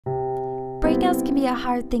Breakouts can be a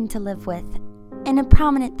hard thing to live with, and a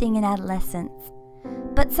prominent thing in adolescence.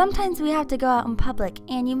 But sometimes we have to go out in public,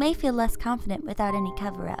 and you may feel less confident without any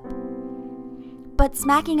cover-up. But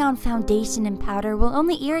smacking on foundation and powder will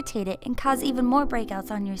only irritate it and cause even more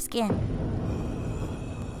breakouts on your skin.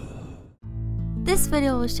 This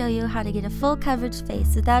video will show you how to get a full coverage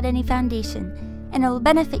face without any foundation, and it will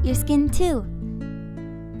benefit your skin too.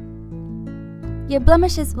 Your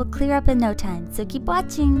blemishes will clear up in no time, so keep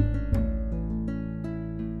watching.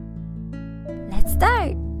 Let's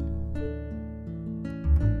start!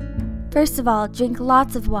 First of all, drink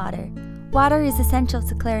lots of water. Water is essential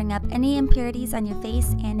to clearing up any impurities on your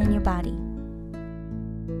face and in your body.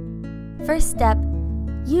 First step,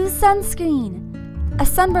 use sunscreen. A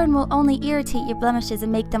sunburn will only irritate your blemishes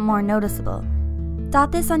and make them more noticeable.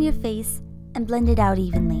 Dot this on your face and blend it out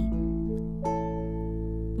evenly.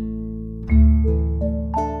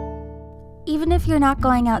 Even if you're not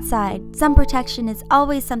going outside, sun protection is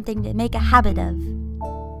always something to make a habit of.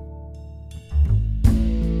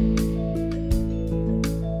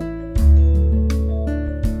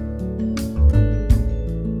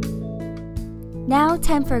 Now,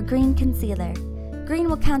 time for a green concealer. Green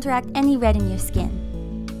will counteract any red in your skin.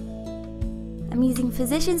 I'm using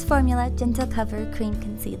Physicians Formula Gentle Cover Cream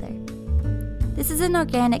Concealer. This is an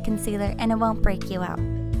organic concealer and it won't break you out.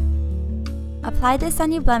 Apply this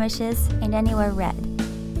on your blemishes and anywhere red.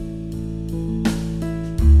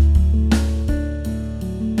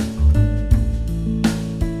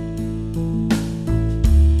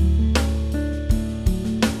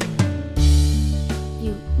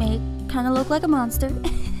 You may kind of look like a monster.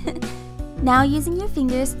 Now, using your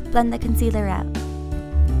fingers, blend the concealer out.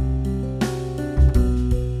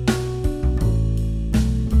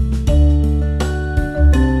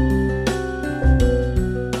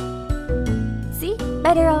 See?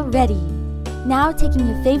 Better already! Now, taking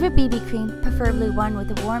your favorite BB cream, preferably one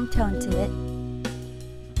with a warm tone to it,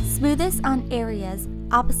 smooth this on areas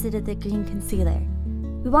opposite of the green concealer.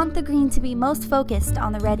 We want the green to be most focused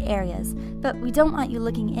on the red areas, but we don't want you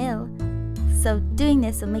looking ill. So doing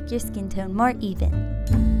this will make your skin tone more even.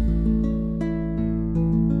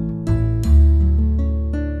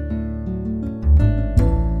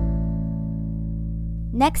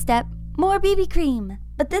 Next step, more BB cream,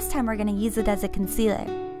 but this time we're going to use it as a concealer.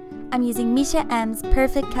 I'm using Misha M's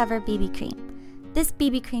Perfect Cover BB Cream. This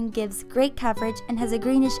BB cream gives great coverage and has a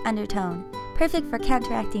greenish undertone, perfect for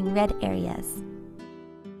counteracting red areas.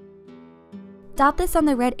 Dot this on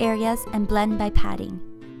the red areas and blend by patting.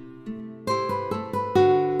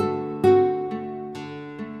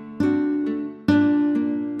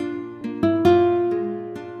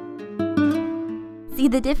 See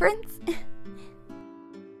the difference?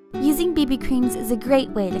 Using BB creams is a great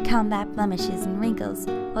way to combat blemishes and wrinkles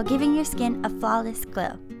while giving your skin a flawless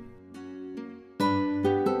glow.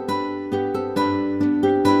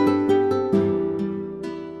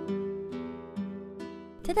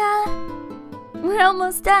 Ta-da! We're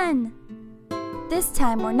almost done! This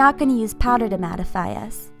time we're not going to use powder to mattify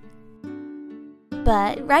us,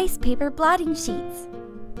 but rice paper blotting sheets.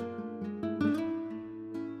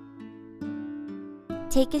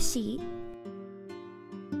 Take a sheet.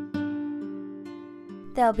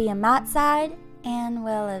 There'll be a matte side and,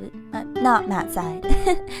 well, not matte side.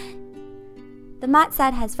 The matte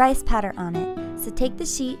side has rice powder on it, so take the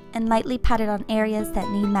sheet and lightly pat it on areas that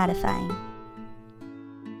need mattifying.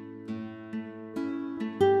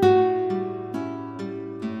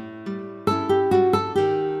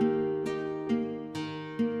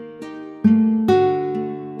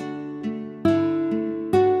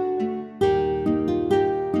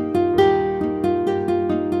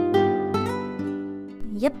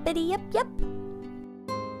 Yippity yip yip!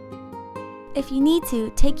 If you need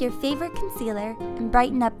to, take your favorite concealer and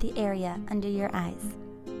brighten up the area under your eyes.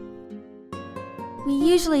 We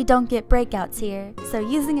usually don't get breakouts here, so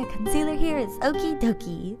using a concealer here is okie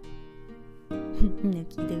dokie. Okie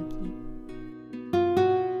dokie.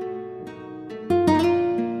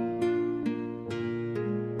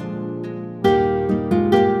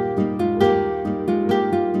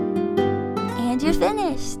 And you're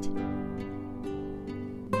finished!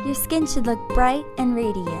 Your skin should look bright and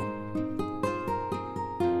radiant.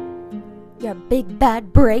 Your big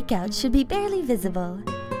bad breakout should be barely visible.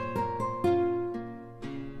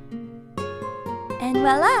 And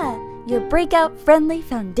voila! Your breakout-friendly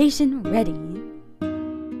foundation ready.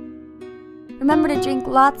 Remember to drink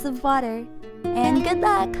lots of water, and good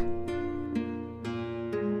luck!